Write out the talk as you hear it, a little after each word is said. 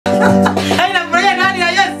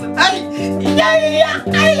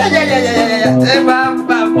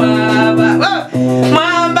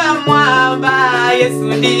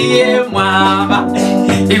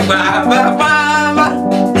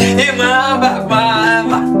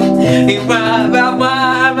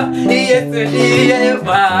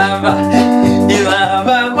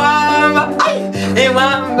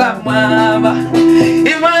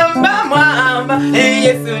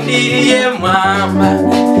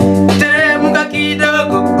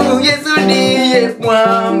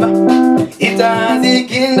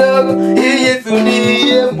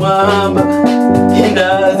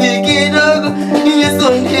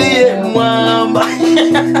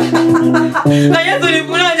Na Yesu ni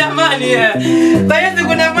furaha jamani. Kwa Yesu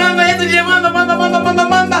kuna mwamba, Yesu ndiye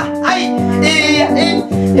mwamba. Ai.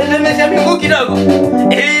 Elemesha miguu kidogo.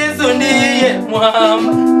 Yesu ndiye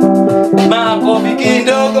mwamba. Makofi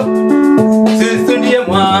kidogo. Yesu ndiye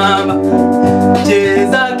mwamba.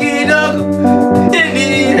 Cheza kidogo.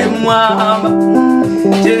 Ndiye mwamba.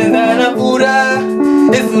 Cheza na furaha.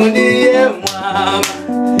 Yesu ndiye mwamba.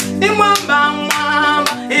 Ni mwamba.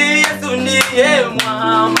 Yesu ndiye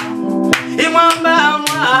mwamba. Imwamba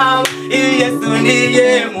Yesu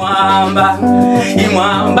ndiye mwamba.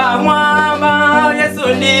 Imwamba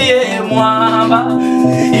Yesu ndiye mwamba.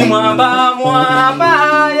 Imwamba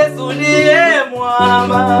Yesu ndiye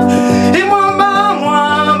mwamba. Imwamba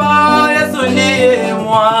Yesu ndiye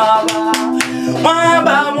mwamba.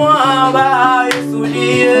 Mwamba Yesu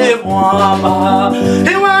ndiye mwamba.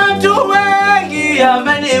 Ni watu wengi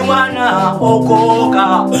ameni wanaokoka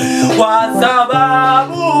kwa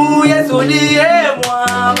sababu Yesu ndiye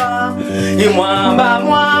mwamba. Imwamba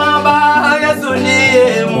Yesu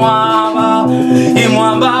ndiye mwamba.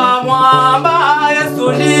 Imwamba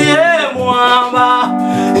Yesu ndiye mwamba.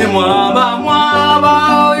 Imwamba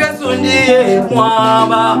Yesu ndiye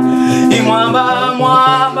mwamba. Imwamba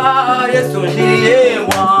Yesu ndiye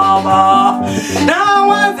mwamba. Na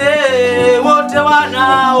wazee wote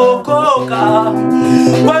wanaokoka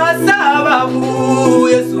kwa sababu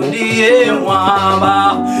Yesu ndiye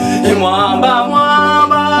mwamba. Imwamba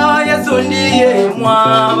Yesu ndiye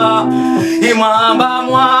mwamba.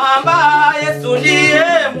 Imwamba Yesu ndiye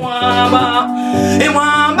mwamba.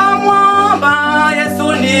 Imwamba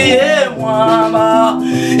Yesu ndiye mwamba.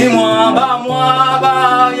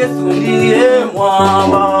 Imwamba Yesu ndiye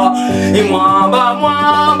mwamba.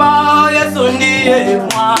 Imwamba Yesu ndiye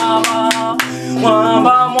mwamba.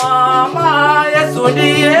 Mwamba Yesu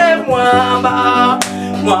ndiye mwamba.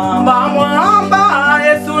 Mwamba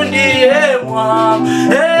Yesu ndiye mwamba.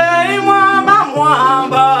 Hey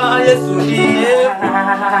mwamba Yesu ndiye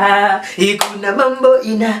mwamba. Kuna mambo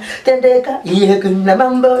inatendeka, kuna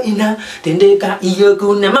mambo inatendeka,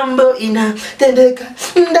 kuna mambo inatendeka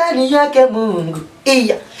ndani yake Mungu.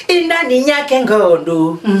 Ndani yake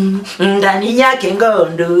ngondo, ndani yake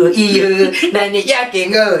ngondo, ndani yake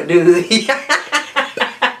ngondo.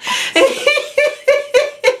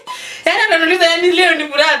 Yani leo ni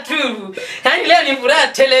furaha tu. Yani leo ni furaha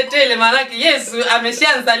tele maana Yesu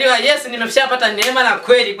ameshaanzaliwa. Yesu nimeshapata neema na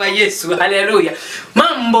kweli kwa Yesu. Haleluya.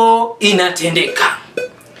 Mambo inatendeka.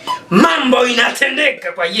 Mambo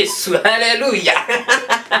inatendeka kwa Yesu. Haleluya.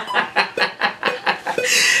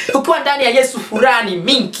 Ukiwa ndani ya Yesu furaha ni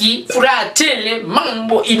mingi, furaha tele,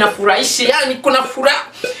 mambo inafurahisha. Yani kuna furaha.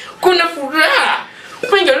 Kuna furaha.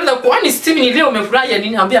 Wengi wanaweza kuani Steven leo umefurahi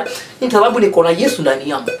nini? Ambia ni sababu niko na Yesu ndani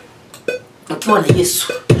yangu. Ukiwa na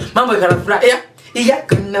Yesu mambo yanafuraha.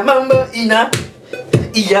 Kuna mambo kuna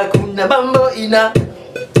mambo kuna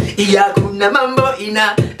mambo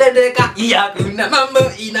tendeka. Kuna mambo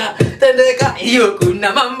tendeka.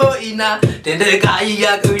 Kuna mambo tendeka.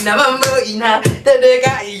 Kuna mambo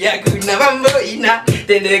tendeka. Kuna mambo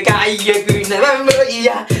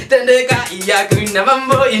tendeka. Kuna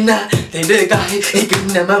mambo tendeka.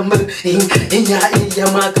 Kuna mambo tendeka.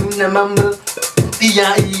 Kuna mambo kuna mambo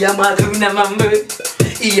kuna mambo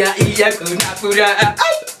kuna furaha.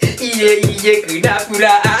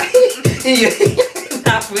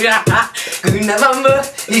 Kuna furaha. Kuna mambo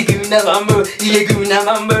kuna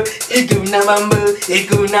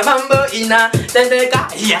mambo tendeka.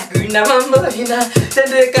 Kuna mambo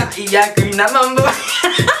tendeka. Kuna mambo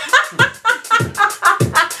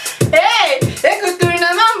hey,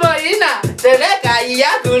 kuna mambo tendeka.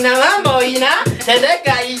 Kuna mambo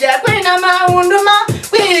tendeka. Kuna maunduma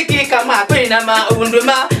wiki kama kuna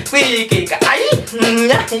maunduma wiki ka ai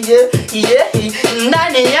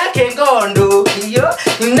ndani yake ngondo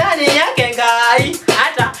ndani yake ngai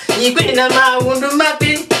hata kuna maunduma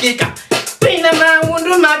wiki ka kuna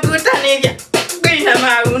maunduma kutaniga kuna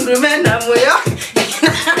maunduma na moyo.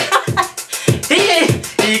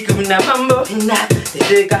 Kuna mambo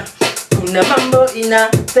tendeka. Kuna mambo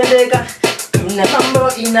tendeka. Kuna mambo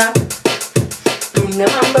kuna mambo kuna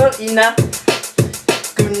mambo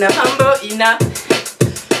kuna mambo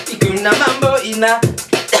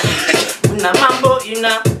kuna mambo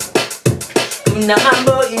kuna mambo kuna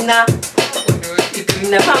mambo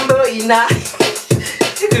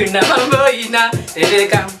kuna mambo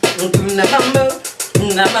tendeka. Kuna mambo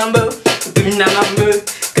kuna mambo kuna mambo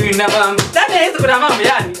kuna mambo ndani ya Yesu kuna mambo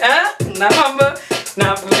yani na mambo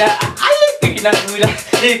na furaha. Kuna furaha.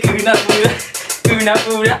 Kuna furaha. Kuna furaha. Kuna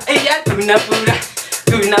furaha.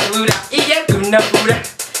 Kuna furaha. Kuna furaha.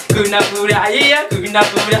 Kuna furaha. Kuna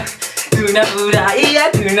furaha. kunafurahia,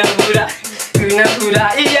 kunafurahia,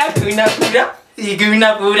 kunafurahia,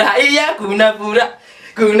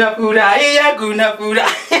 kunafurahia, kunafurahia.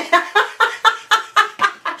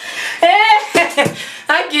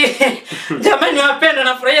 Haki, jamani wapendwa,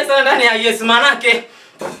 nafurahia sana ndani ya Yesu, manake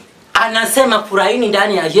anasema furahini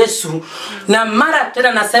ndani ya Yesu, na mara tena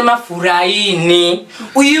anasema furahini.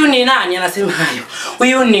 Huyu ni nani anasema hayo?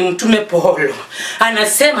 Huyu ni mtume Paulo.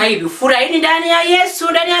 Anasema hivi, furahini ndani ya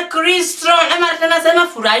Yesu, ndani ya Kristo. Na mara tena anasema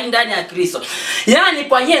furahini ndani ya Kristo. Yaani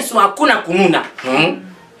kwa Yesu hakuna kununa.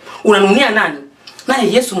 Unanunia nani?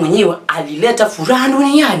 Naye Yesu mwenyewe alileta furaha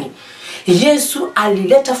duniani. Yesu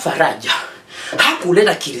alileta faraja.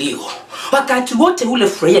 Hakuleta kilio. Wakati wote ule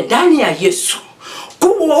furahia ndani ya Yesu.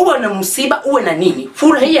 Uwe na msiba, uwe na nini,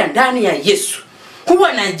 furahia ndani ya Yesu.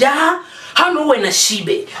 Uwe na njaa, hano uwe na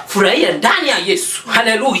shibe, furahia ndani ya Yesu.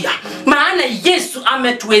 Haleluya. Maana Yesu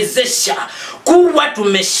ametuwezesha kuwa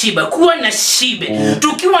tumeshiba, kuwa na shibe.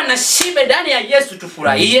 Tukiwa na shibe ndani ya Yesu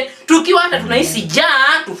tufurahie. Tukiwa hata tunahisi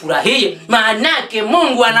njaa tufurahie. Maanake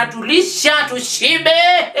Mungu anatulisha tushibe.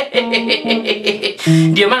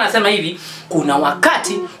 Ndio maana nasema hivi, kuna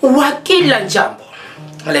wakati wa kila jambo.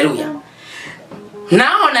 Haleluya.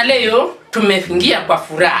 Naona leo tumefingia kwa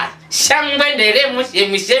furaha. Shangwe nderemo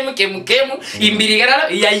shemu kemukemu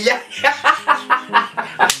imbirigaralo yaya.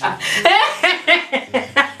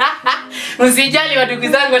 Msijali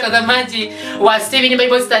ndugu zangu watazamaji wa Steven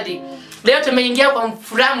Bible Study. Leo tumeingia kwa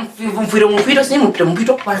furaha mfiro sijui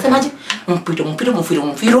mpito wanasemaje? Mpito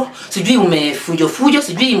sijui umefujo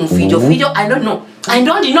sijui mfijo I don't know.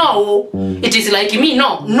 It is like me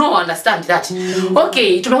no understand that.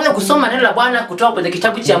 Okay, tumekuja kusoma neno la Bwana kutoka kwenye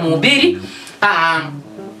kitabu cha Mhubiri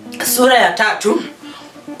sura ya 3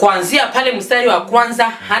 kuanzia pale mstari wa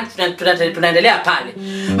kwanza hadi tunaendelea pale.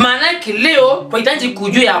 Maana yake leo tunahitaji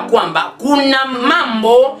kujua ya kwamba kuna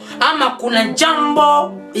mambo ama kuna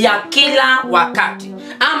jambo ya kila wakati,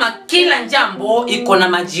 ama kila jambo iko na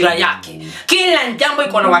majira yake. Kila jambo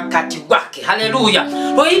iko na wakati wake. Haleluya.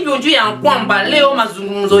 Kwa hivyo ujue ya kwamba leo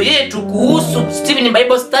mazungumzo yetu kuhusu Steven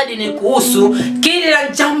Bible Study ni kuhusu kila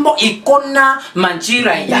jambo iko na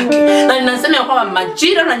majira yake. Na ninasema ya kwamba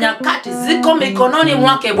majira na nyakati ziko mikononi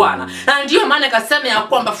mwake Bwana. Na ndio maana akasema ya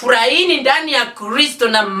kwamba furahini ndani ya Kristo,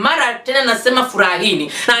 na mara tena nasema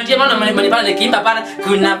furahini. Na ndio maana pale nikiimba pale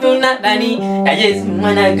kuna furaha ndani ya Yesu,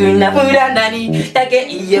 mwana kuna furaha ndani yake,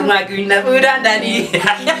 iye mwana kuna furaha ndani.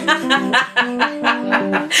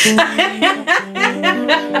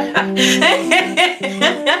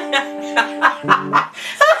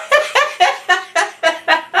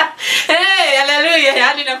 Hey, haleluya.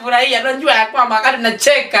 Yani nafurahia. Unajua ya kwamba wakati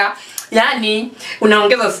nacheka, yani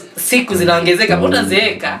unaongeza siku zinaongezeka,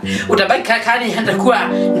 utazeeka, utabaki kani hata kuwa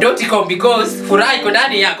ndotico because furaha iko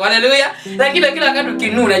ndani yako. Haleluya. Lakini kila wakati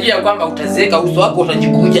ukinuna unajua kwamba utazeeka, uso wako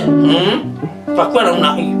utajikuja. Utakuwa na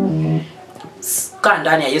una kaa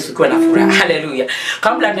ndani ya Yesu kwa na furaha. Haleluya.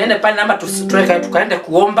 Kabla tuende pale namba tukaenda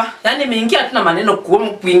kuomba. Yani nimeingia tu na maneno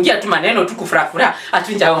kuingia tu maneno tu kufuraha.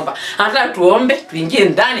 Atunjaomba. Hata tuombe tuingie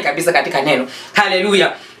ndani kabisa katika neno.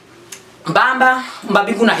 Haleluya. Baba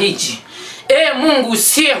mbingu na hiji. Mungu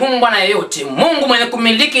usiye humbwa na yeyote. Mungu mwenye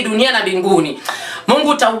kumiliki dunia na mbinguni.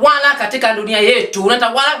 Mungu tawala katika dunia yetu.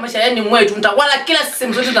 Unatawala maisha yetu mwetu. Unatawala kila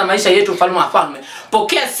sehemu zote za maisha yetu, mfalme wa falme.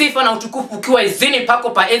 Pokea sifa na utukufu ukiwa izini pako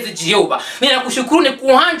pa enzi Jehova. Ninakushukuru ni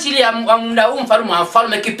kwa ajili ya muda huu, mfalme wa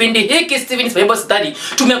falme. Kipindi hiki Steven Bible Study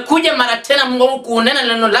tumekuja mara tena Mungu kunena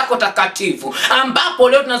neno lako takatifu, ambapo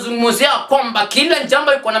leo tunazungumzia kwamba kila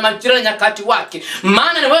jambo liko na majira na nyakati wake.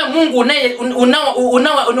 Maana ni wewe Mungu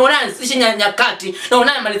unaanzisha nyakati na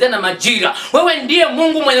unayemalizia na majira. Wewe ndiye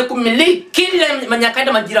Mungu mwenye kumiliki kila nyakati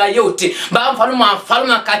na majira yote. Baba mfalme wa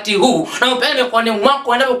falme, wakati huu na upende kwa neno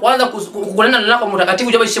mwako endapo kuanza kunena neno lako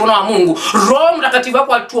mtakatifu, Jehova Shimona wa Mungu. Roho Mtakatifu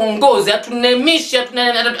wako atuongoze, atunemishe,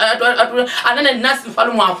 anene nasi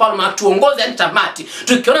mfalme wa falme, atuongoze hadi tamati.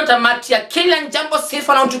 Tukiona tamati ya kila jambo,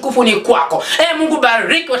 sifa na utukufu ni kwako. Mungu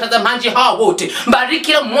bariki watazamaji hawa wote. Bariki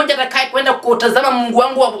kila mmoja atakaye kwenda kutazama Mungu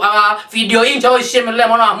wangu video hii, Jehova Shimona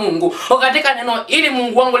mwana wa Mungu. Katika neno ili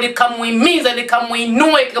Mungu wangu likamuhimiza,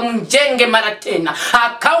 likamuinue, likamjenge mara tena.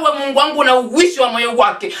 Akawe Mungu wangu na uwishi wa moyo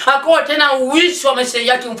wake. Akawe tena uwishi wa maisha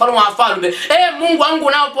yake, mfalme wa falme. Mungu wangu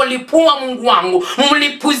unapolipua, Mungu wangu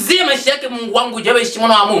mlipuzie maisha yake, Mungu wangu Jehova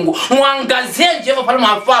Shimona wa Mungu. Muangazie Jehova mfalme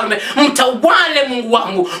wa falme, mtawale Mungu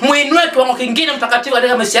wangu, muinue kiwango kingine mtakatifu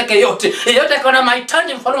katika maisha yake yote. Yote kana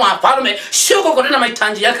mahitaji mfalme wa falme, shuko kutana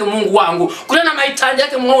mahitaji yake Mungu wangu. Kutana mahitaji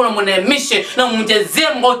yake Mungu, unamnemishe na umjezie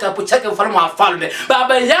Mungu kapu chake mfalme wa falme.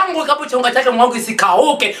 Baba yangu kapu chonga chake Mungu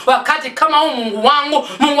isikauke wakati kama huu Mungu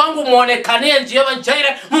Mungu wangu muonekanie Jehova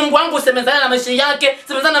Jireh. Mungu wangu semezana na maisha yake,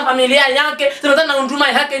 semezana na familia yake, semezana na huduma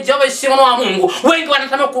yake Jehova Shimano wa Mungu. Wengi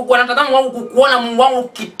wanatazama wangu kukuona Mungu wangu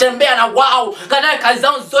ukitembea na wao katika kazi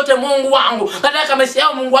zao zote Mungu wangu, katika maisha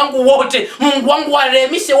yao Mungu wangu wote. Mungu wangu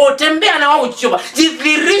waremishe wote, tembea na wao Jehova.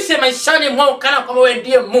 Jidhihirishe maishani mwao kana kwamba wewe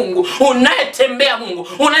ndiye Mungu unayetembea, Mungu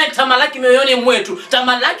unayetamalaki mioyoni mwetu,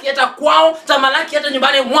 tamalaki hata kwao, tamalaki hata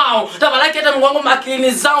nyumbani mwao, tamalaki hata Mungu wangu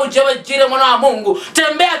makilini zao Jehova Jireh mwana wa Mungu.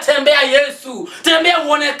 Tembea Yesu, tembea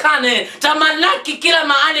uonekane, tamalaki kila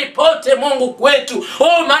mahali pote Mungu kwetu.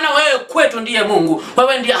 Oh, maana wewe kwetu ndiye Mungu,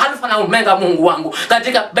 wewe ndiye Alfa na Omega Mungu wangu.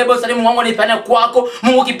 Katika Bible study Mungu wangu nipane kwako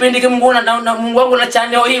Mungu, kipindi hiki Mungu na Mungu wangu na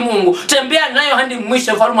channel hii Mungu, tembea nayo hadi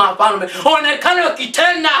mwisho mfalme wa falme. Onekana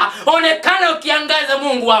ukitenda, onekana ukiangaza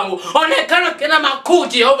Mungu wangu, onekana ukienda makuu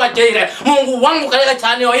Jehova Jireh Mungu wangu katika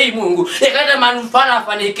channel hii Mungu, ikaleta manufaa na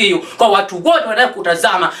mafanikio kwa watu wote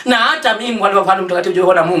wanaokutazama na hata mimi wale wafalme mtakatifu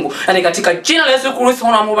Jehova Mungu. Yani katika jina la Yesu Kristo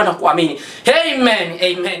tunaomba na kuamini.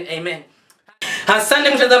 Amen. Asante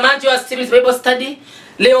mtazamaji wa Stephen's Bible Study.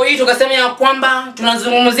 Leo hii tukasema ya kwamba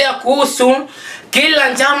tunazungumzia kuhusu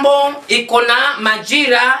kila jambo iko na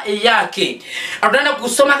majira yake. Tunaenda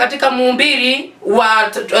kusoma katika Mhubiri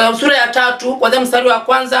wa sura ya 3 kuanzia mstari wa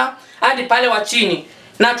 1 hadi pale wa chini.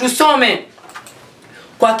 Na tusome,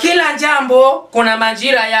 kwa kila jambo kuna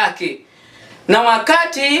majira yake na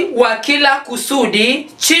wakati wa kila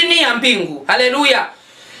kusudi chini ya mbingu. Haleluya.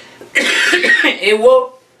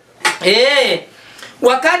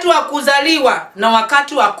 Wakati wa kuzaliwa na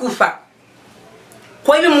wakati wa kufa.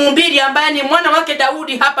 Kwa hivyo Mhubiri ambaye ni mwana wake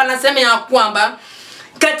Daudi hapa anasema ya kwamba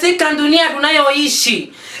katika dunia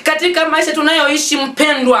tunayoishi, katika maisha tunayoishi,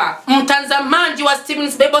 mpendwa mtazamaji wa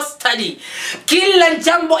Stephen's Bible Study, kila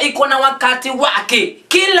jambo iko na wakati wake,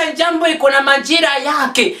 kila jambo iko na majira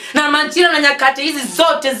yake, na majira na nyakati hizi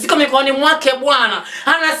zote ziko mikononi mwake Bwana.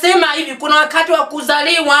 Anasema hivi, kuna wakati wa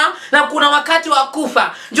kuzaliwa na kuna wakati wa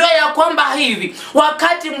kufa. Njoo ya kwamba hivi,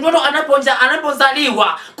 wakati mtoto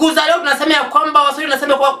anapozaliwa, kuzaliwa tunasema ya kwamba Waswahili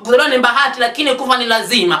wanasema kwa kuzaliwa ni bahati, lakini kufa ni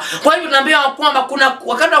lazima. Kwa hivyo tunaambiwa kwamba kuna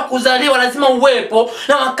wakati wa kuzaliwa lazima uwepo,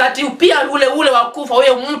 na wakati pia ule wa kufa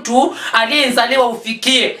wewe mtu aliyezaliwa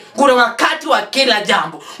ufikie. Kuna wakati wa kila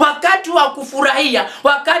jambo, wakati wa kufurahia,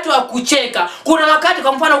 wakati wa kucheka. Kuna wakati,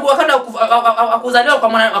 kwa mfano wakati wa kuzaliwa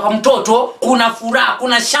kwa mtoto kuna furaha,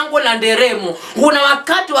 kuna shangwe na nderemo. Kuna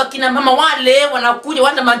wakati wa kina mama wale wanakuja,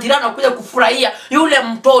 wale majirani wanakuja kufurahia yule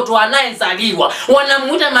mtoto anayezaliwa,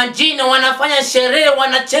 wanamuita majina, wanafanya sherehe,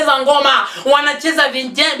 wanacheza ngoma, wanacheza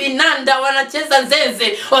vinanda, wanacheza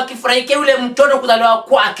zeze, wakifurahikia yule mtoto kuzaliwa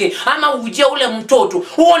kwake ama ujio ule mtoto.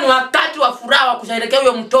 Huo ni wakati wa furaha wa kusherehekea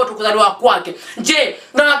yule mtoto kuzaliwa kwake. Je,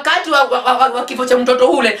 na wakati wa kifo cha mtoto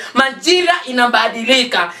ule, majira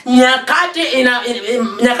inabadilika, nyakati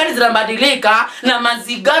zinabadilika, na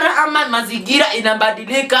mazingira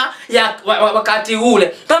inabadilika ya wakati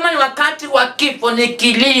ule. Kama ni wakati wa kifo, ni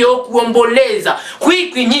kilio, kuomboleza,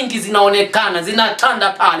 kwikwi nyingi zinaonekana, zinatanda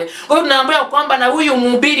pale. Kwa hiyo tunaambiwa kwamba na huyu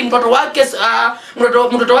Mhubiri mtoto wake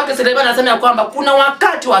Suleiman anasema kwamba kuna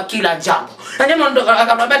wakati wa kila jambo. Na jambo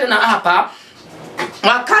akamwambia tena hapa,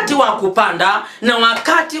 wakati wa kupanda na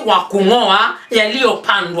wakati wa kung'oa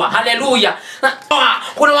yaliyopandwa. Haleluya.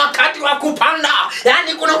 Kuna wakati wa kupanda,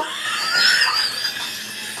 yani kuna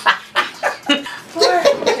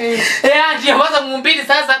ndio waza Mhubiri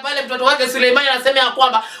sasa pale mtoto wake Suleiman anasema ya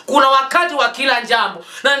kwamba kuna wakati wa kila jambo.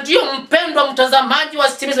 Na ndio mpendwa mtazamaji wa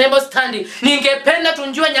Stephen's Bible Study, ningependa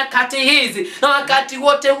tunjue nyakati hizi, na wakati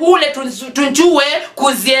wote ule tunjue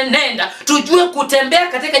kuzienenda, tujue kutembea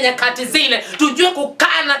katika nyakati zile, tujue kukaa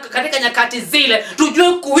katika nyakati zile,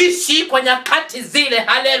 tujue kuishi kwa nyakati zile.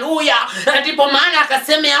 Haleluya. Na ndipo maana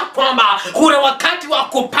akasema ya kwamba kuna wakati wa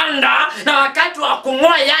kupanda na wakati wa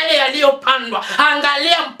kung'oa yale yaliyopandwa.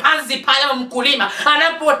 Angalia mpanzi pale, mkulima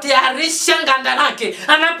anapotayarisha nganda lake,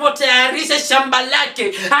 anapotayarisha shamba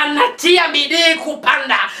lake, anatia bidii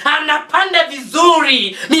kupanda, anapanda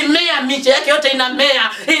vizuri, mimea miche yake yote inamea,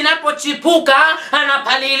 inapochipuka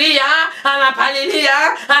anapalilia,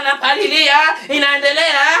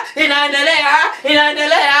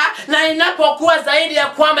 inaendelea, na inapokuwa zaidi ya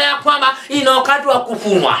kwamba ina wakati wa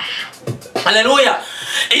kufunwa. Haleluya.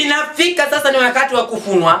 Inafika sasa ni wakati wa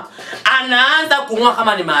kufunwa, anaanza kung'oa.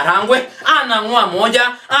 Kama ni marangwe, anang'oa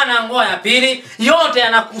moja, anang'oa ya pili, yote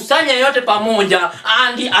anakusanya yote pamoja,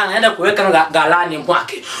 andi anaenda kuweka galani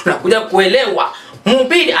mwake. Unakuja kuelewa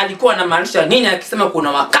Mhubiri alikuwa anamaanisha nini akisema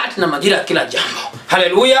kuna wakati na majira ya kila jambo.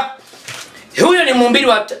 Haleluya. Huyo ni Mhubiri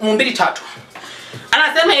 3.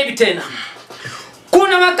 Anasema hivi tena,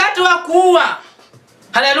 kuna wakati wa kuua.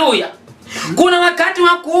 Haleluya. Kuna wakati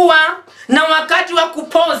wa kuua na wakati wa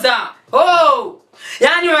kupoza.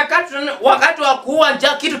 Yani wakati wa kuua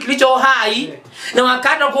kitu kilicho hai na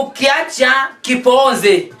wakati wa kukiacha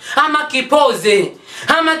kipoze ama kipoze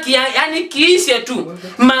ama yani kiishe tu.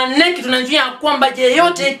 Maneki tunajua kwamba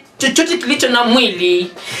yeyote chochote kilicho na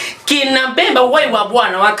mwili kinabeba uhai wa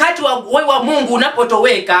Bwana. Wakati wa uhai wa Mungu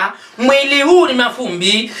unapotoweka, mwili huu ni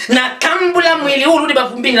mafumbi, na kabla mwili huu urudi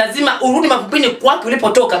mafumbini, lazima urudi mafumbini kwake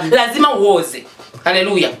ulipotoka, lazima uoze.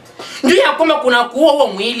 Haleluya. Ndio ya kwamba kuna kuua huo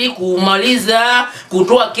mwili, kumaliza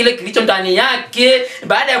kutoa kile kilicho ndani yake.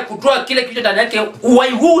 Baada ya kutoa kile kilicho ndani yake,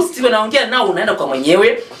 uhai huu siwe naongea nao unaenda kwa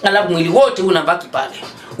mwenyewe, alafu mwili wote unabaki pale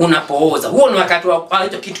unapooza. Huo ni wakati wa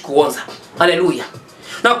hicho kitu kuoza. Haleluya.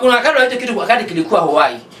 Na kuna wakati wa hicho kitu wakati kilikuwa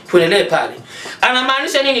uhai. Tuendelee pale.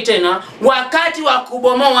 Anamaanisha nini tena? Wakati wa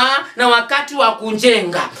kubomoa na wakati wa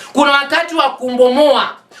kujenga. Kuna wakati wa kubomoa.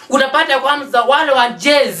 Utapata kwamba wale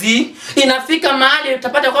wajezi inafika mahali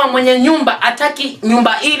utapata kwamba mwenye nyumba hataki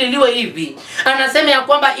nyumba hili liwe hivi. Anasema ya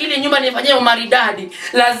kwamba ili nyumba nifanyie umaridadi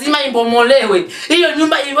lazima ibomolewe. Hiyo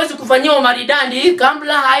nyumba iweze kufanyia umaridadi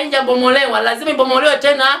kabla haijabomolewa, lazima ibomolewe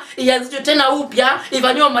tena, ianzishwe tena upya,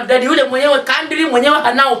 ifanywe umaridadi ule mwenyewe kadri mwenyewe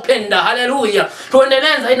anaopenda. Haleluya.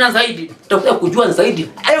 Tuendelee zaidi na zaidi. Tutakuja kujua zaidi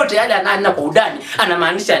yote yale anaenda kwa udani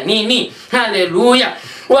anamaanisha nini. Haleluya.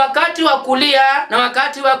 Wakati wa kulia na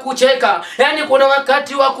wakati wa kucheka. Yani kuna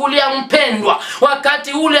wakati wa kulia mpendwa,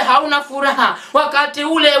 wakati ule hauna furaha, wakati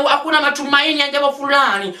ule hakuna matumaini ya jambo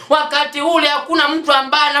fulani, wakati ule hakuna mtu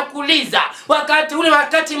ambaye anakuliza, wakati ule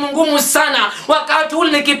wakati mgumu sana, wakati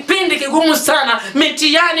ule ni kipindi kigumu sana,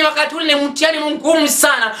 mitihani wakati ule ni mtihani mgumu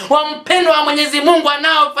sana wa mpendwa wa Mwenyezi Mungu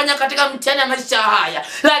anaofanya katika mtihani ya maisha haya.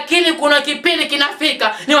 Lakini kuna kipindi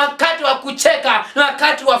kinafika, ni wakati wa kucheka, ni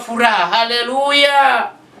wakati wa furaha. Haleluya.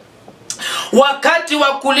 Wakati wa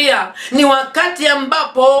kulia ni wakati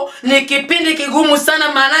ambapo ni kipindi kigumu sana,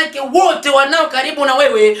 maana yake wote wanao karibu na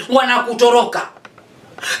wewe wanakutoroka.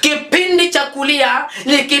 Kipindi cha kulia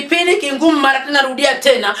ni kipindi kigumu, mara tena rudia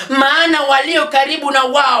tena, maana walio karibu na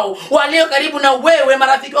wao, walio karibu na wewe,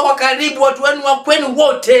 marafiki wako karibu, watu wenu wa kwenu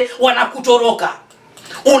wote wanakutoroka.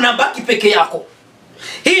 Unabaki peke yako.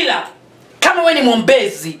 Ila kama wewe ni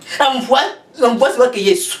mwombezi na mfuasi wake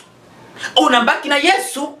Yesu, unabaki na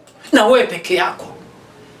Yesu na wewe peke yako.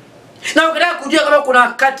 Na ukitaka kujua kama kuna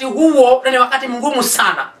wakati huo na ni wakati mgumu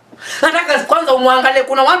sana, nataka kwanza umwangalie.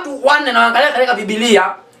 Kuna watu wanne naangalia katika Biblia,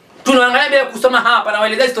 tunaangalia bila kusoma hapa, na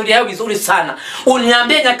waelezea historia yao vizuri sana.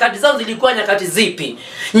 Uniambie nyakati zao zilikuwa nyakati zipi?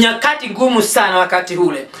 Nyakati ngumu sana wakati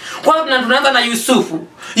ule. Kwanza tunaanza na Yusufu.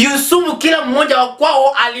 Yusufu kila mmoja wa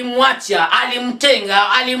kwao alimwacha,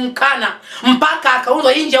 alimtenga, alimkana mpaka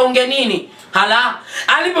akauzwa nje ya ungenini. Hala,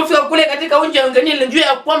 alipofika kule katika nje ya ungenini, alijua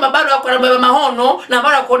ya kwamba bado ako na baba mahono na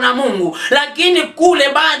bado ako na Mungu, lakini kule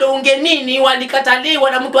bado ungenini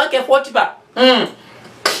walikataliwa na mtu wake Potifa.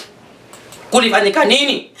 Kulifanyika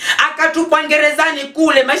nini? Akatupwa gerezani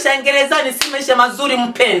kule. Maisha ya gerezani si maisha mazuri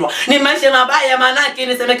mpendwa, ni maisha mabaya. Manake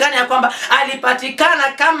inasemekana ya kwamba alipatikana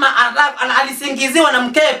kama alisingiziwa na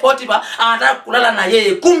mkewe Potifa, anataka kulala na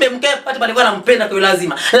yeye. Kumbe mkewe Potifa alikuwa anampenda kwa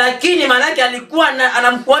lazima, lakini manake alikuwa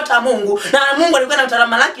anamfuata Mungu, na Mungu alikuwa na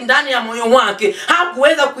mtamalaki ndani ya moyo wake.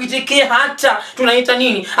 Hakuweza kuitikia, hata tunaita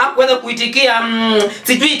nini, hakuweza kuitikia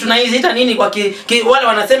sijui tunaita nini kwa wale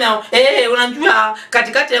wanasema unajua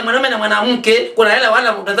katikati ya mwanamume na mwanamke kuna yale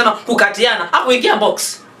wala mtazama kukatiana. Hakuingia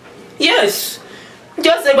box. Yes.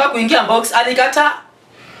 Joseph hakuingia box, alikata.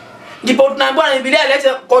 Ndipo tunaambiwa na Biblia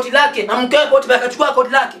aliacha koti lake na mkewe Potifa akachukua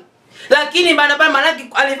koti lake. Lakini bana manake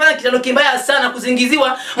alifanya kitendo kibaya sana,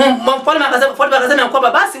 kuzingiziwa. Mfalme akasema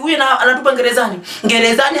kwamba basi huyu anatupa gerezani.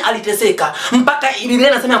 Gerezani aliteseka mpaka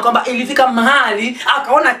Biblia inasema kwamba ilifika mahali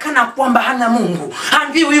akaona kana kwamba hana Mungu.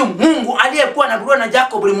 Hajui huyu Mungu aliyekuwa anabudiwa na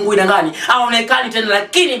Jacob ni Mungu ndani, aonekani tena,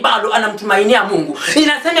 lakini bado anamtumainia Mungu.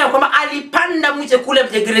 Inasema kwamba alipanda mche kule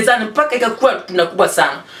gerezani mpaka ikakuwa tunakubwa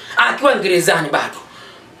sana. Akiwa gerezani bado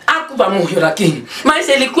hakufa moyo, lakini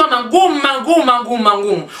maisha ilikuwa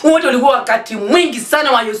magumu. Wote walikuwa wakati mwingi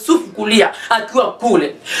sana wa Yusufu kulia akiwa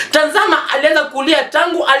kule. Tazama, alianza kulia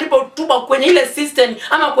tangu alipotupwa kwenye ile system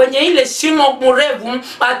ama kwenye ile shimo mrefu.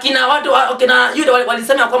 Akina Yuda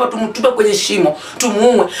walisema kwamba tumtupe kwenye shimo,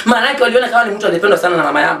 tumuue. Maana yake waliona kama ni mtu alipendwa sana na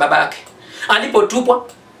mama yake, babake. Alipotupwa,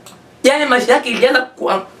 yani maisha yake ilianza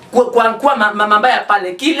kuwa mabaya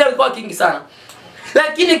pale. Kile kilikuwa kingi sana.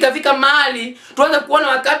 Lakini kafika mahali tuanza kuona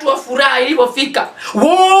wakati wa furaha ilipofika.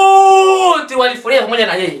 Wote walifurahia pamoja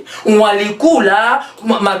na yeye. Walikula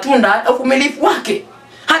matunda ya uvumilivu wake.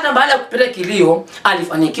 Hata baada ya kupata kilio,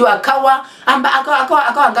 alifanikiwa akawa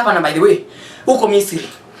gavana, by the way, huko Misri.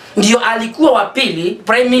 Ndio alikuwa wa pili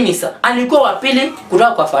prime minister. Alikuwa wa pili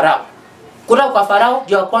kutoka kwa Farao. Kutoka kwa Farao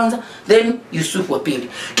ndio wa kwanza, then Yusufu wa pili.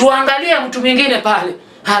 Tuangalie mtu mwingine pale.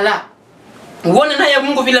 Hala. Uone naye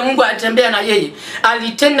Mungu vile Mungu alitembea na yeye.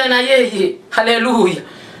 Alitenda na yeye. Haleluya.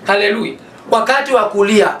 Haleluya. Wakati wa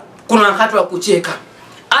kulia, kuna wakati wa kucheka.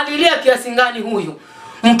 Alilia kiasi gani huyu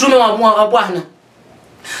mtume wa Bwana?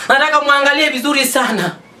 Nataka muangalie vizuri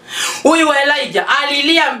sana. Huyu Elijah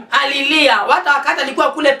alilia hata wakati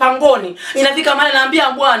alikuwa kule pangoni. Inafika mahali anaambia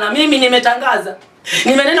Bwana, mimi nimetangaza,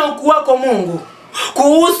 nimenena ukuu wako Mungu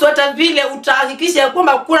kuhusu hata vile utahakikisha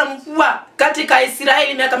kwamba kuna mvua katika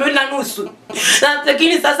Israeli miaka 2.5.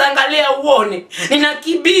 Lakini sasa angalia uone,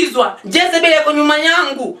 ninakibizwa. Jezebeli yuko nyuma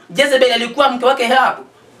yangu. Jezebeli alikuwa mke wake Ahabu.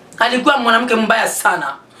 Alikuwa mwanamke mbaya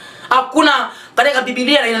sana. Hakuna katika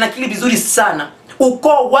Biblia inanakili vizuri sana.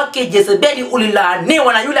 Ukoo wake Jezebeli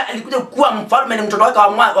ulilaaniwa na yule alikuja kuwa mfalme, ni mtoto wake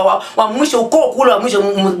wa mwisho, ukoo kule wa mwisho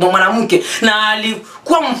mwanamke, na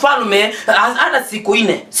alikuwa mfalme hata siku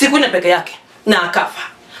 4 peke yake na akafa.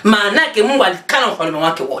 Maana yake Mungu alikana ufalme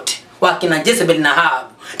wake wote wakina Jezebeli na Ahabu.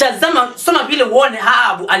 Tazama, soma vile uone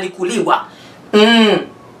Ahabu alikuliwa.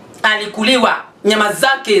 Alikuliwa nyama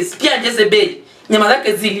zake pia. Jezebeli nyama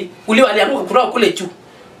zake zilikuliwa, alianguka kutoka kule juu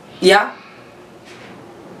ya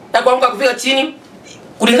kuanguka kufika chini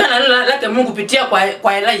kulingana na neno lake Mungu kupitia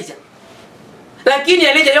kwa Elijah. Lakini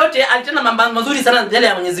Elijah yote alitenda mambo mazuri sana mbele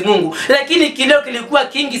ya Mwenyezi Mungu, lakini kileo kilikuwa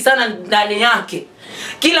kingi sana ndani yake.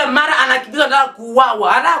 Kila mara anakimbizwa na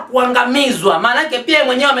kuuawa, ana kuangamizwa. Maana yake pia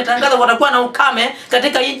mwenyewe ametangaza watakuwa na ukame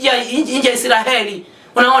katika nchi ya Israeli.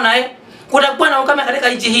 Unaona kutakuwa na ukame katika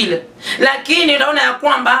nchi hile. Lakini unaona ya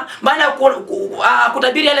kwamba baada ya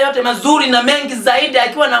kutabiri yale yote mazuri na mengi zaidi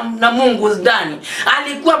akiwa na Mungu ndani,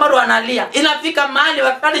 alikuwa bado analia. Inafika mahali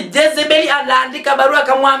wakati Jezebeli anaandika barua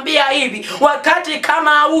akamwambia hivi, wakati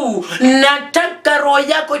kama huu nataka roho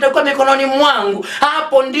yako itakuwa mikononi mwangu.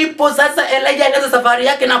 Hapo ndipo sasa Elijah alianza safari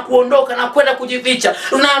yake na kuondoka na kwenda kujificha.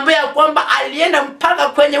 Tunaambia kwamba alienda mpaka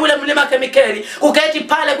kwenye ule mlima Kemikeli, kuketi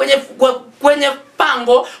pale kwenye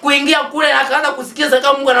pango, kuingia kule na akaanza kusikiza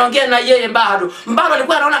kama Mungu anaongea na yeye. Bado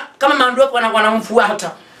alikuwa anaona kama maandui wake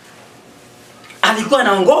wanamfuata. Alikuwa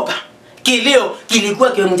anaongopa. Kilio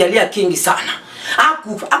kilikuwa kimemjalia kingi sana.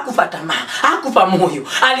 Hakufa tamaa, hakufa moyo.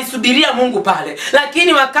 Alisubiria Mungu pale.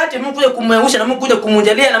 Lakini wakati Mungu kuja kumwepusha na Mungu kuja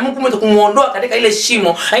kumjalia na Mungu kuja kumuondoa katika ile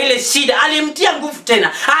shimo, ile shida, alimtia nguvu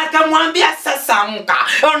tena. Akamwambia sasa amka,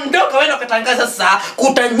 ondoka wewe ukatangaza sasa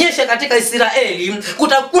kutanyesha katika Israeli,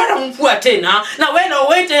 kutakuwa na mvua tena, na wewe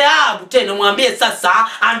uite Ahabu tena mwambie sasa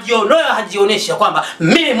ajiondoe, hajionesha kwamba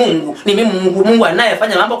mimi Mungu ni mimi Mungu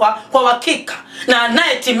anayefanya mambo kwa hakika na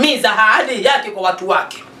anayetimiza ahadi yake kwa watu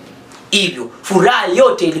wake. Hivyo furaha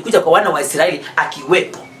yote ilikuja kwa wana wa Israeli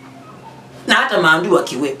akiwepo na hata maandui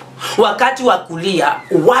akiwepo. Wakati wa kulia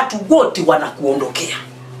watu wote wanakuondokea.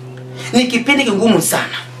 Ni kipindi kigumu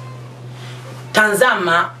sana.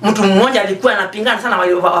 Tazama, mtu mmoja alikuwa anapingana sana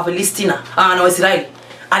wa Filistina na Waisraeli.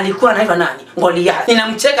 Alikuwa anaitwa nani? Goliath.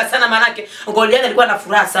 Ninamcheka sana manake Goliath alikuwa na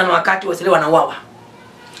furaha sana wakati Waisraeli wanauawa.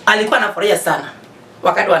 Alikuwa anafurahia sana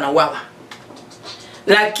wakati wanauawa.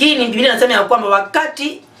 Lakini Biblia inasema ya kwamba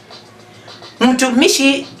wakati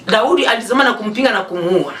mtumishi Daudi alizomana kumpinga na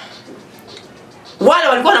kumuua, wale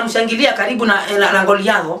walikuwa wanamshangilia karibu na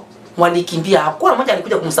Goliath walikimbia. Hakuna mmoja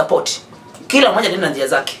alikuja kumsupport. Kila mmoja alienda njia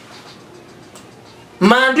zake.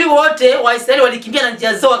 Maandui wote wa Israeli walikimbia na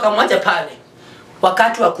njia zao wakamwacha pale.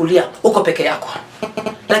 Wakati wa kulia uko peke yako.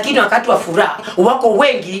 Lakini wakati wa furaha wako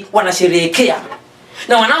wengi wanasherehekea.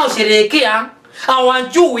 Na wanaosherehekea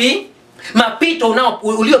hawajui mapito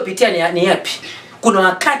uliopitia ni yapi. Kuna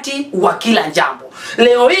wakati wa kila jambo.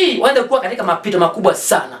 Leo hii waende kuwa katika mapito makubwa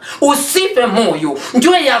sana. Usife moyo.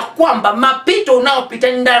 Njua ya kwamba mapito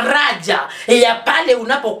unaopita ni daraja ya pale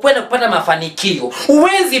unapokwenda kupata mafanikio.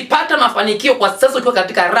 Huwezi pata mafanikio kwa sasa ukiwa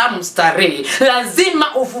katika ramu starehe.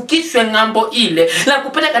 Lazima ufukishwe ngambo ile. Na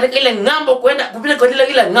kupita katika ile ngambo kupita katika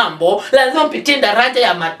ile ngambo, lazima upitie daraja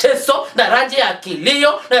ya mateso, daraja ya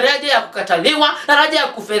kilio, daraja ya kukataliwa, daraja ya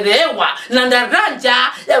kufedhewa, na daraja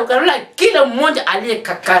ya kukarula kila mmoja aliye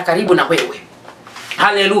karibu na wewe.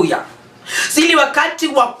 Haleluya. Sili wakati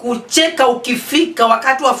wa kucheka ukifika,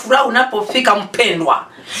 wakati wa furaha unapofika mpendwa,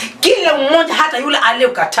 kila mmoja hata yule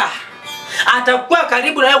aliyekataa atakuwa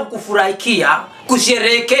karibu na wewe kukufurahikia,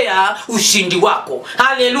 kusherehekea ushindi wako.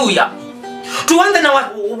 Haleluya. Tuanze na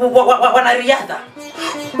wanariadha.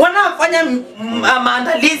 Wanafanya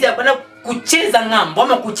maandalizi ya kwenda kucheza ngambo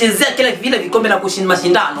ama kuchezea kila vile vikombe na kushinda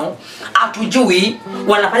mashindano. Hatujui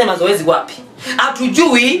wanafanya mazoezi wapi.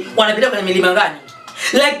 Hatujui wanapita kwenye milima gani.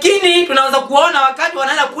 Lakini tunaweza kuona wakati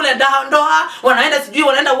wanaenda kule Doha, wanaenda sijui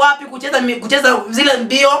wanaenda wapi kucheza zile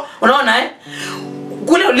mbio, unaona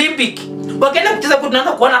kule Olympic. Wakaenda kucheza kule,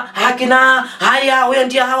 tunaanza kuona hakina haya, wewe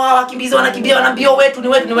ndio hawa wakimbizi wanakimbia wanaambia wetu ni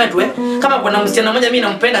wetu. Kama kuna msichana mmoja mimi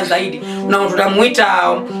nampenda zaidi, na tutamuita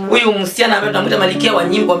huyu msichana ambaye tunamuita Malkia wa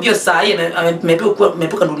nyimbo mbio saa hii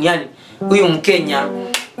amepepuka duniani. Huyu Mkenya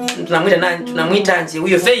tunamuita nani? Tunamuita anje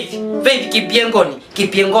huyo Faith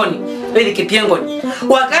Kipyengoni.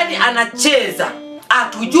 Wakati anacheza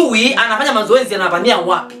atujui anafanya mazoezi anavamia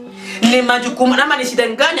wapi, ni majukumu ama ni shida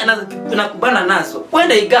gani anakubana nazo.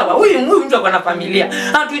 Kwenda igawa huyu mtu ako na familia,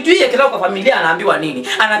 hatujui kila kwa familia anaambiwa nini,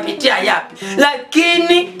 anapitia yapi,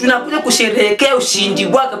 lakini tunakuja kusherehekea ushindi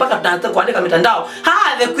wake mpaka tunaanza kuandika mitandao,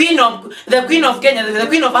 the queen of Kenya, the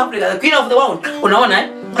queen of Africa, the queen of the world. Unaona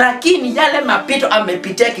lakini yale mapito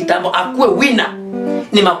amepitia kitambo akuwe winner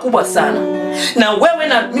ni makubwa sana. Na wewe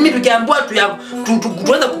na mimi tukiambiwa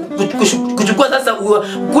tuanza kuchukua sasa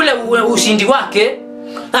kule ushindi wake,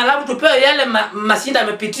 alafu tupewe yale mashinda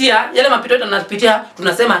amepitia, yale mapito yote anapitia,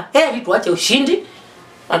 tunasema tuache ushindi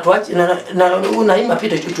na tuache na hii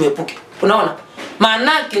mapito tuepuke. Unaona?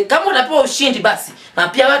 Maanake kama unapewa ushindi basi na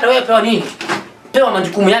pia wewe pewa nini? Pewa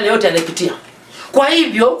majukumu yale yote aliyopitia. Kwa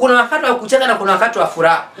hivyo kuna wakati wa kucheka na kuna wakati wa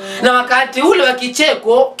furaha. Na wakati ule wa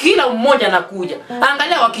kicheko kila mmoja anakuja.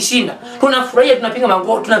 Angalia wakishinda, tunafurahia, tunapiga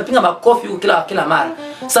makofi kila mara.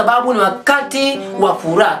 Sababu ni wakati wa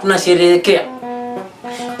furaha, tunasherehekea.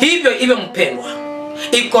 Hivyo mpendwa,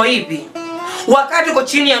 iko hivi. Wakati uko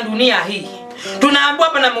chini ya dunia hii, tunaambiwa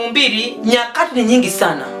hapa na mhubiri, nyakati ni nyingi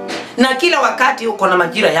sana. Na kila wakati uko na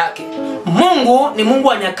majira yake. Mungu ni Mungu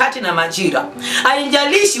wa nyakati na majira.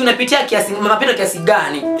 Haijalishi unapitia mapito kiasi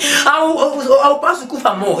gani, au pasi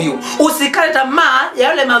kufa moyo. Usikate tamaa ya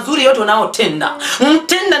yale mazuri yote unaotenda.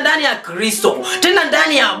 Mtenda ndani ya Kristo, tenda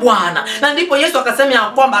ndani ya Bwana. Na ndipo Yesu akasema ya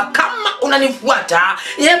kwamba kama unanifuata,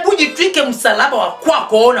 hebu jitwike msalaba wa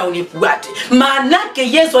kwako na unifuate.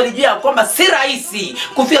 Maanake Yesu alijua ya kwamba si rahisi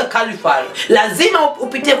kufika Calvary. Lazima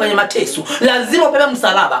upitie kwenye mateso, lazima ubebe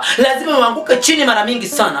msalaba, lazima uanguke chini mara mingi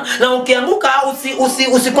sana. Na ukianguka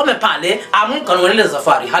usikome pale, amka na uendelee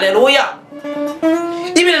safari. Haleluya.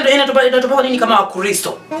 Hivi ndio inatupasa nini kama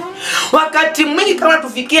Wakristo? Wakati mwingi kama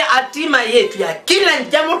tufikia hatima yetu ya kila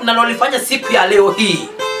jambo tunalolifanya siku ya leo hii,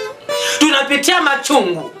 tunapitia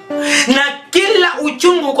machungu, na kila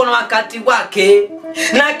uchungu uko na wakati wake,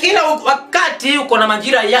 na kila wakati uko na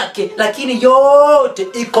majira yake, lakini yote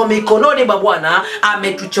iko mikononi mwa Bwana.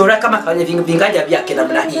 Ametuchora kama kwenye vingaja vyake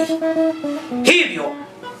namna hii. Hivyo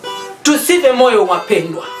tusife moyo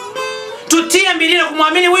wapendwa, tutie bidii na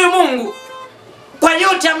kumwamini huyu Mungu kwa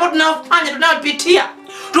yote ambayo tunafanya tunayopitia.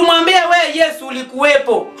 Tumwambie wewe Yesu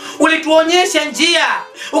ulikuwepo, ulituonyesha njia,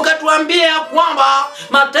 ukatuambia kwamba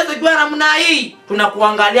mateso kiwa namna hii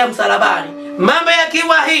tunakuangalia msalabani, mambo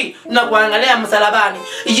yakiwa hii tunakuangalia msalabani.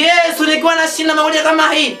 Yesu nikiwa na shida moja kama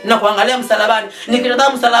hii tunakuangalia msalabani,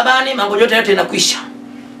 nikitazama msalabani mambo yote yanakwisha.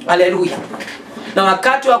 Haleluya. Na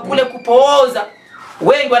wakati wa kule kupooza,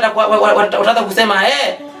 wengi wataanza kusema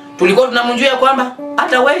tulikuwa tunamjua kwamba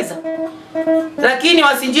hataweza. Lakini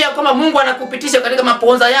wasinjia kwamba Mungu anakupitisha katika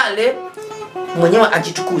maponza yale, mwenyewe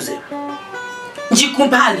ajitukuze.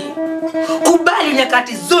 Jikubali. Kubali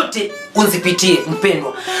nyakati zote uzipitie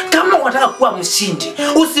mpendwa. Kama unataka kuwa mshindi,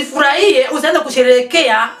 usifurahie, usianze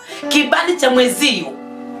kusherehekea kibali cha mwezio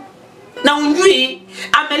na unjui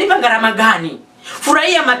amelipa gharama gani.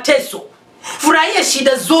 Furahia mateso, furahia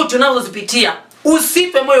shida zote unazozipitia.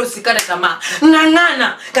 Usife moyo, usikate tamaa.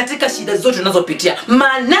 Ng'ang'ana katika shida zote unazopitia.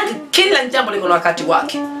 Maana kila jambo liko na wakati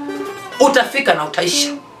wake. Utafika na utaisha.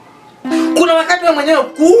 Kuna wakati wewe mwenyewe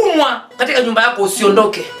kuumwa katika nyumba yako,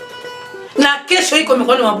 usiondoke. Na kesho iko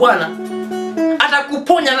mikononi mwa Bwana.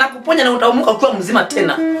 Atakuponya na utaamka ukiwa mzima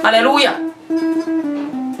tena. Haleluya.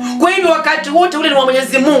 Kwa hivyo wakati wote ule ni wa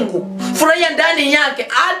Mwenyezi Mungu. Furahia ndani yake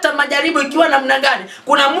hata majaribu ikiwa namna gani.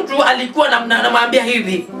 Kuna mtu alikuwa anamwambia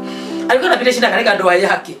hivi, alikuwa anapitia shida katika ndoa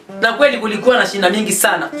yake. Na kweli kulikuwa na shida mingi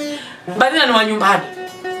sana. Badala ni wa nyumbani.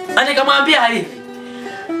 Anikamwambia hivi,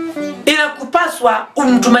 inakupaswa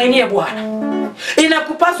umtumainie Bwana.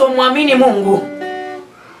 Inakupaswa muamini Mungu.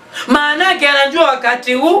 Maanake anajua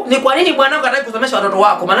wakati huu ni kwa nini Bwana anataka kusomesha watoto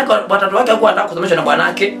wako. Maanake watoto wake hakuwa anataka kusomeshwa na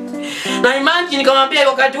bwanake. Na imagine nikamwambia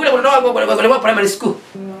wakati ule watoto wako walikuwa primary school.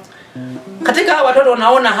 Katika hawa watoto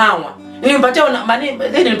unaona hawa,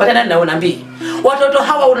 nilimpatia nani naona mbii. Watoto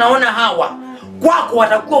hawa unaona hawa, kwako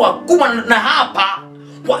watakuwa wakubwa, na hapa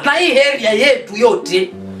na hii area yetu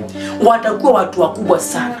yote watakuwa watu wakubwa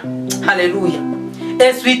sana. Haleluya.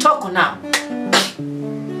 As we talk now,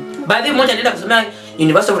 baadhi mmoja anaenda kusomea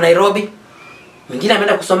University of Nairobi, mwingine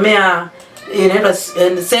ameenda kusomea inaitwa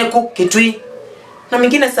Seku Kitui, na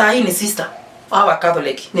mwingine saa hii ni sister hawa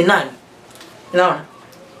Catholic. Ni nani? Unaona?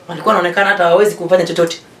 Walikuwa wanaonekana hata hawezi kufanya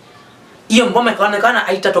chochote. hiyo ngoma ikaonekana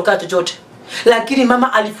haitatoka chochote. Lakini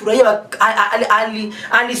mama alifurahia,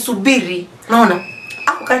 alisubiri. Unaona?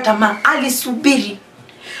 Hakukata tamaa, alisubiri.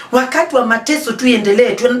 Wakati wa mateso tu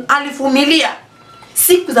iendelee tu, alivumilia.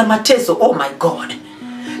 Siku za mateso, oh my God.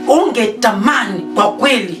 Ungetamani kwa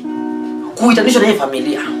kweli kuitanishwa na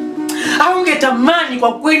familia. Au ungetamani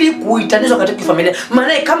kwa kweli kuitanishwa katika familia.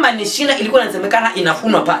 Maana kama ni shina ilikuwa inasemekana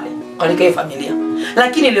inafunwa pale katika hiyo familia.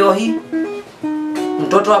 Lakini leo hii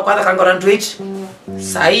mtoto wa kwanza kangorantuit,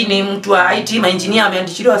 sasa ni mtu wa IT, engineer,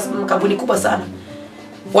 ameandikishwa kampuni kubwa sana.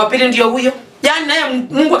 Wa pili ndio huyo. Yaani naye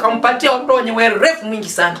Mungu akampatia watoto wenye werefu mwingi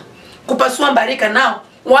sana. Kupasua mbarika nao.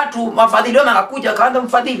 Watu mafadhili wao wakakuja wakaanza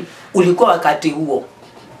mfadhili. Ulikuwa wakati huo.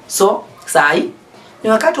 So, sai ni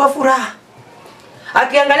wakati wa furaha.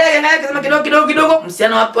 Akiangalia akisema kidogo,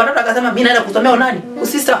 msichana wa watoto akasema mimi naenda kusomea nani?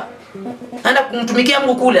 Usista. Naenda kumtumikia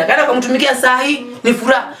Mungu kule. Akaenda kumtumikia sai ni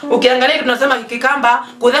furaha. Ukiangalia tunasema kikamba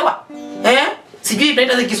kudewa. Sijui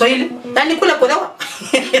tunaita Kiswahili. Yaani kule kudewa.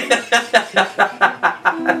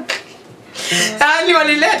 Yaani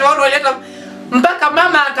walileta watu walileta mpaka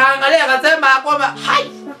mama akaangalia akasema kwamba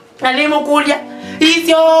hai nalimukulia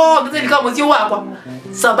hizo mzee kama sio wako,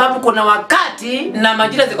 sababu kuna wakati na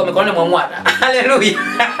majira ziko mikononi mwa mwana. Haleluya.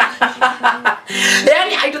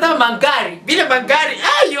 Yaani haitazama magari bila magari.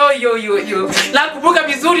 Yo. Nakumbuka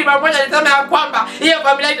vizuri pamoja alisema ya kwamba hiyo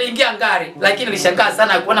familia itaingia ngari, lakini nilishangaa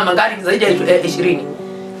sana kuona magari zaidi ya 20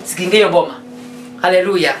 sikiingia ngoma.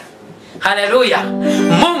 Haleluya. Haleluya.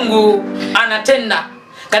 Mungu anatenda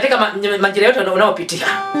katika majira yote unayopitia.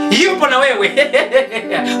 Yupo na wewe.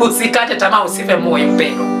 Usikate tamaa, usife moyo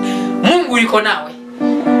mpendwa. Mungu yuko nawe.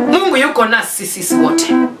 Mungu yuko nasi sisi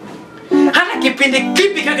wote. Hana kipindi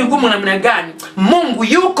kipi kile kigumu namna gani, Mungu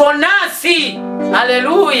yuko nasi.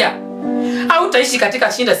 Haleluya. Au utaishi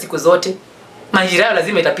katika shinda siku zote. Majira yao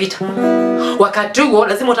lazima itapita. Wakati huo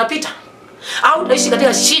lazima utapita. Au utaishi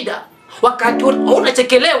katika shida wakati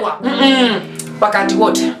unachekelewa. Wakati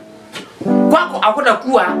wote kwako hakuna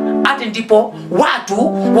kuwa hata ndipo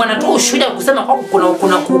watu wanatoa ushuhuda kusema kwako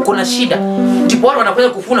kuna shida ndipo watu wanakuja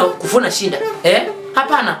kufuna shida.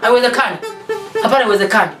 Hapana, haiwezekani. Hapana,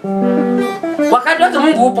 haiwezekani. Wakati wake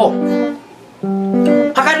Mungu upo.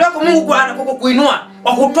 Wakati wako Mungu kuinua,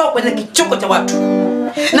 wakutoa kwenye kichoko cha watu.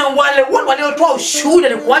 Na wale waliotoa ushuhuda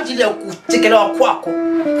ni kwa ajili ya kutekelewa kwako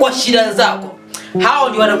kwa shida zako. Hao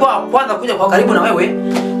ndio wanakuwa kwanza kuja kwa karibu na wewe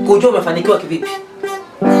kujua umefanikiwa kivipi.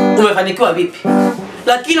 Umefanikiwa vipi?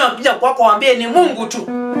 Lakini wakija kwako waambie ni Mungu tu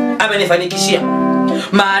amenifanikishia.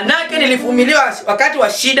 Maana yake nilivumiliwa wakati wa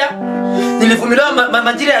shida, nilivumiliwa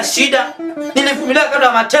majira ya shida, nilivumiliwa wakati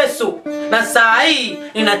wa mateso, na saa hii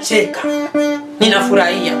ninacheka,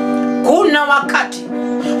 ninafurahia. Kuna wakati,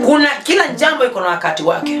 kila jambo iko na wakati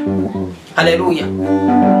wake. Haleluya.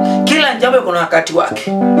 Kila jambo iko na wakati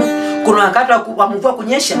wake. Kuna wakati wa mvua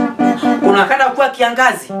kunyesha, kuna wakati wa kuwa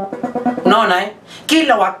kiangazi. Unaona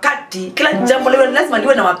kila wakati, kila jambo lazima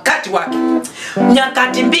liwe na wakati wake.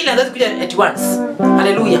 Nyakati mbili haziwezi kuja at once.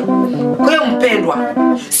 Haleluya. Kwa hiyo mpendwa,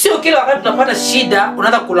 sio kila wakati tunapata shida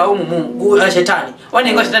unaanza kulaumu Mungu na shetani. Wani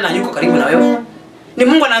ingawa shetani hayuko karibu na wewe. Ni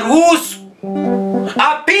Mungu anaruhusu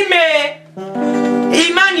apime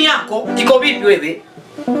imani yako iko vipi wewe.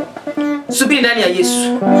 Subiri ndani ya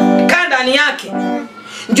Yesu. Kaa ndani yake.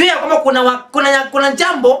 Njoo ya kwamba kuna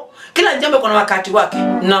jambo, kila jambo kuna wakati wake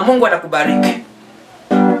na Mungu atakubariki.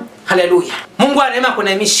 Haleluya. Mungu anema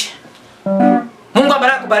kunemisha. Mungu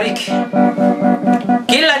abaraka kubariki.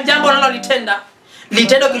 Kila jambo unalolitenda,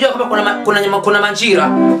 litendo kijua kwamba kuna majira.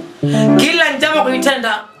 Kila jambo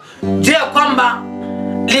kulitenda, jua kwamba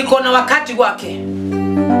liko na wakati wake.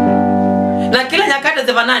 Na kila nyakati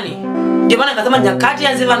ziva nani? Ndio maana akasema nyakati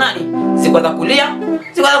ya ziva nani? Siku za kulia,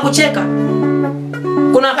 siku za kucheka.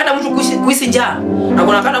 Kuna wakati mtu kuhisi njaa na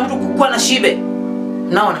kuna wakati mtu kukua na shibe.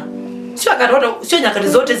 Naona? Sio nyakati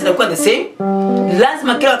zote zinakuwa the same.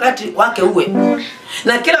 Lazima kila wakati wake uwe.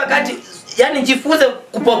 Na kila wakati, yani jifunze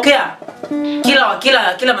kupokea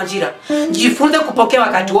kila majira. Jifunze kupokea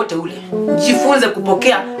wakati wote ule. Jifunze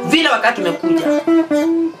kupokea vile wakati umekuja.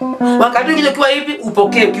 Wakati ule ukiwa hivi,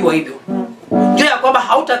 upokee ukiwa hivyo. Jua ya kwamba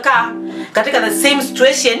hautakaa katika the same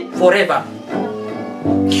situation forever.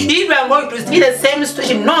 If you are going to stay the same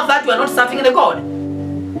situation, know that you are not serving the God.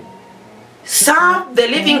 Serve the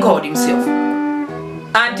living God himself.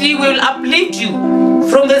 And he will uplift you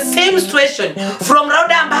from the same situation, from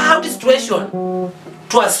roundabout situation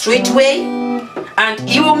to a straight way, and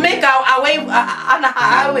he will make a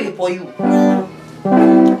way for you.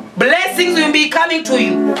 Blessings will be coming to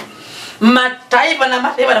you. Mataifa na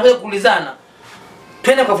mataifa yanakuja kuulizana.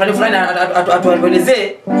 Twende kwa fulani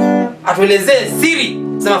atuelezee atuelezee siri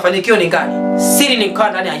za mafanikio ni gani. Siri ni kukaa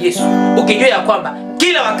ndani ya Yesu, ukijua ya kwamba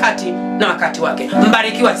kila wakati na wakati wake.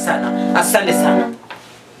 Mbarikiwa sana. Asante sana.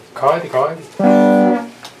 Kawadi.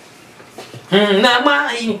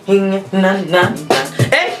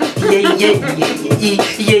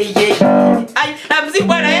 Ay, namsi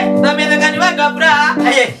bwana na mezangani waka furaha.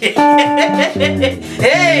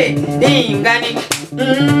 Ngani.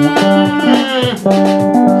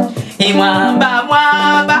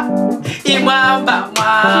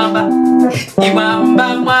 Imwamba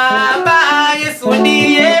Yesu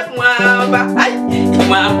ndiye mwamba. Ay,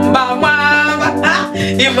 imwamba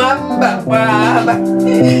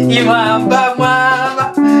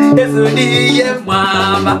Yesu ndiye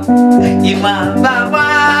mwamba.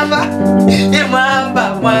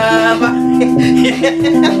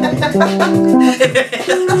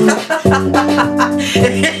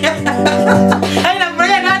 Ay,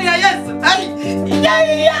 nafurahia ndani ya Yesu. Ay,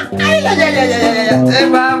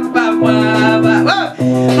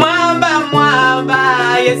 mwamba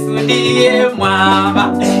Yesu ndiye mwamba.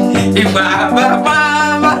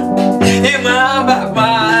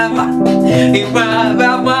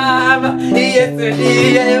 Yesu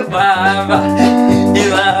ndiye mwamba.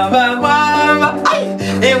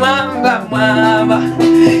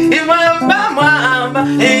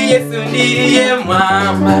 Yesu ndiye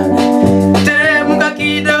mwamba. Teremka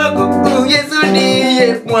kidogo, Yesu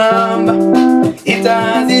ndiye mwamba.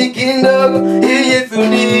 Itazi kidogo, Yesu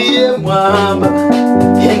ndiye mwamba.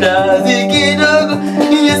 Indazi kidogo,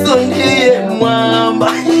 Yesu ndiye mwamba.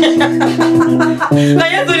 Na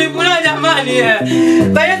Yesu ni kuna jamani.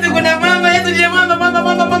 Na Yesu kuna mwamba, Yesu ndiye mwamba.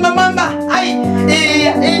 Ai,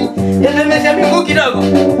 nimesha miguu kidogo.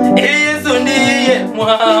 Yesu ndiye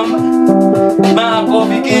mwamba.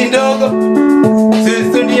 Makofi kidogo.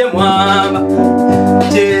 Yesu ndiye mwamba.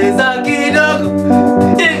 Cheza kidogo.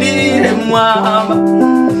 Ndiye mwamba.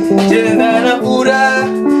 Cheza na furaha.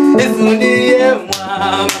 Yesu ndiye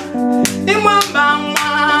mwamba. Ni mwamba.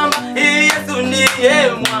 Yesu ndiye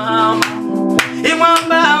mwamba. Ni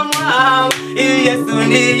mwamba. Yesu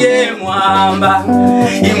ndiye mwamba.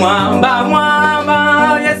 Ni mwamba.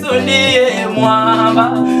 Yesu ndiye mwamba.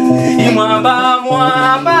 Ni mwamba.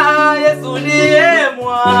 Yesu ndiye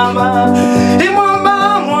mwamba. Ni mwamba.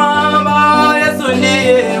 Yesu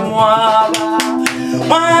ndiye mwamba.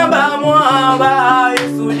 Mwamba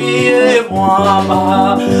Yesu ndiye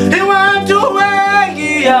mwamba. Ni watu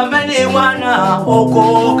wengi ameni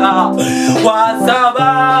wanaokoka kwa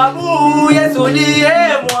sababu Yesu ndiye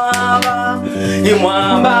mwamba. Ni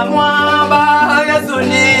mwamba Yesu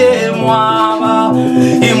ndiye mwamba.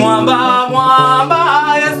 Ni mwamba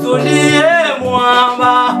Yesu ndiye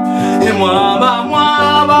mwamba. Ni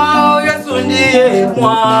mwamba Yesu ndiye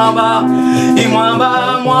mwamba. Ni mwamba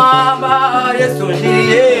Yesu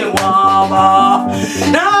ndiye mwamba.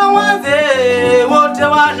 Na wazee wote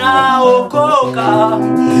wanaokoka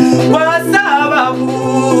kwa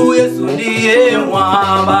sababu Yesu ndiye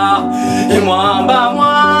mwamba. Ni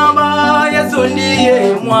mwamba Yesu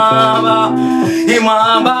ndiye mwamba. Ni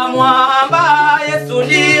mwamba Yesu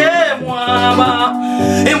ndiye mwamba.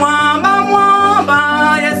 Ni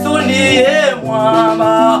mwamba Yesu ndiye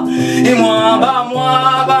mwamba. Ni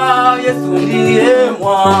mwamba Yesu ndiye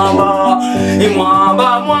mwamba. Ni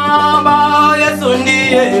mwamba Yesu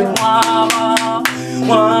ndiye mwamba.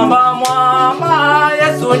 Mwamba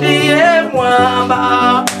Yesu ndiye mwamba.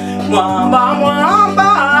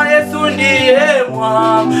 Mwamba Yesu ndiye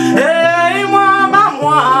mwamba. Hey,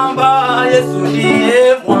 mwamba Yesu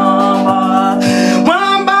ndiye mwamba.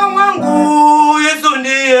 Mwamba wangu Yesu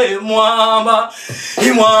ndiye mwamba.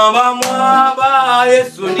 Ni mwamba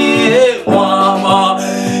Yesu ndiye mwamba.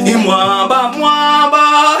 Ni mwamba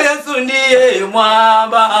Yesu ndiye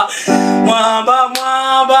mwamba. Mwamba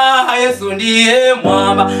Yesu ndiye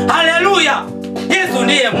mwamba. Haleluya! Yesu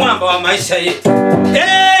ndiye mwamba wa maisha yetu.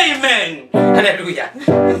 Amen. Haleluya.